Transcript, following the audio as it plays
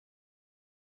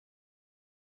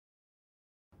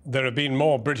There have been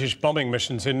more British bombing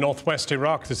missions in northwest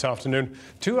Iraq this afternoon.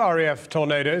 2 RAF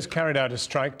Tornadoes carried out a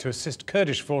strike to assist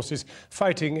Kurdish forces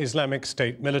fighting Islamic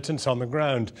State militants on the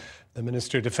ground. The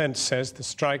Ministry of Defence says the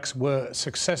strikes were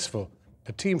successful.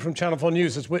 A team from Channel 4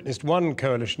 News has witnessed one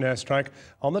coalition airstrike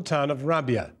on the town of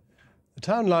Rabia. The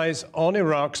town lies on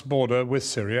Iraq's border with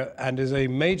Syria and is a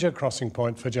major crossing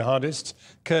point for jihadists.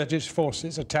 Kurdish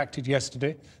forces attacked it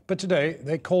yesterday, but today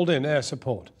they called in air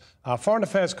support. Our Foreign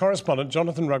Affairs Correspondent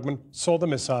Jonathan Rugman saw the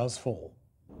missiles fall.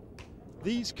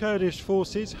 These Kurdish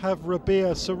forces have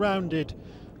Rabia surrounded,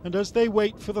 and as they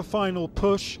wait for the final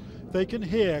push, they can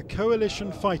hear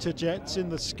coalition fighter jets in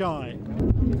the sky.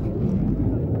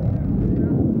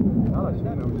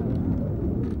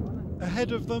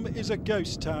 Ahead of them is a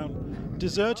ghost town,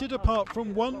 deserted apart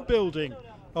from one building,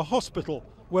 a hospital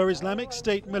where Islamic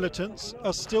State militants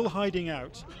are still hiding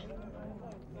out.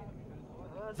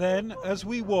 Then, as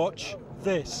we watch,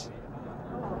 this.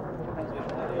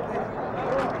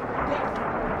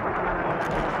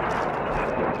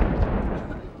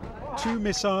 Two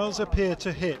missiles appear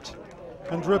to hit,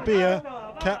 and Rabia,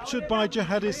 captured by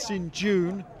jihadists in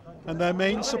June, and their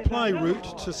main supply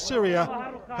route to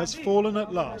Syria, has fallen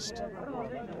at last.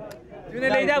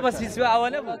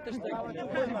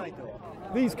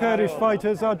 These Kurdish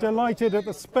fighters are delighted at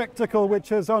the spectacle which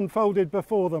has unfolded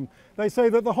before them. They say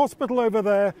that the hospital over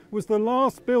there was the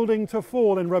last building to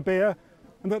fall in Rabia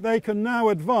and that they can now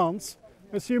advance,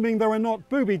 assuming there are not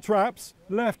booby traps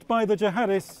left by the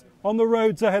jihadists on the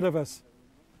roads ahead of us.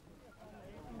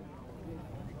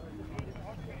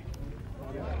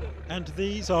 And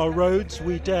these are roads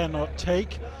we dare not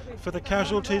take, for the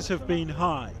casualties have been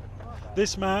high.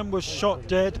 This man was shot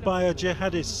dead by a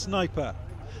jihadist sniper,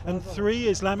 and 3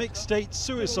 Islamic State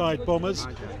suicide bombers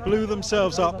blew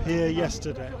themselves up here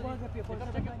yesterday.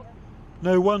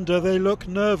 No wonder they look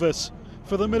nervous,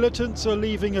 for the militants are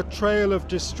leaving a trail of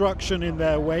destruction in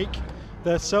their wake,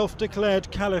 their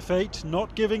self-declared caliphate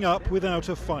not giving up without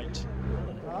a fight.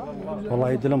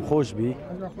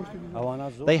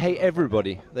 They hate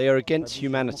everybody. They are against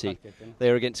humanity. They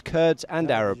are against Kurds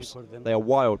and Arabs. They are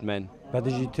wild men.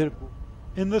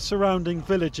 In the surrounding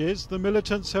villages, the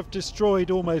militants have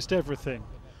destroyed almost everything,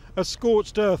 a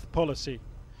scorched earth policy.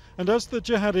 And as the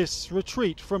jihadists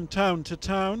retreat from town to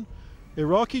town,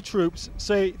 Iraqi troops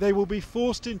say they will be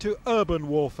forced into urban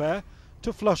warfare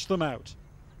to flush them out.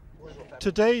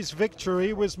 Today's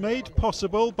victory was made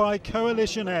possible by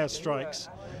coalition airstrikes,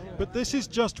 but this is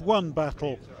just one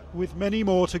battle, with many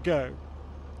more to go.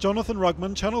 Jonathan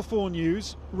Rugman, Channel 4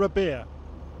 News, Rabia.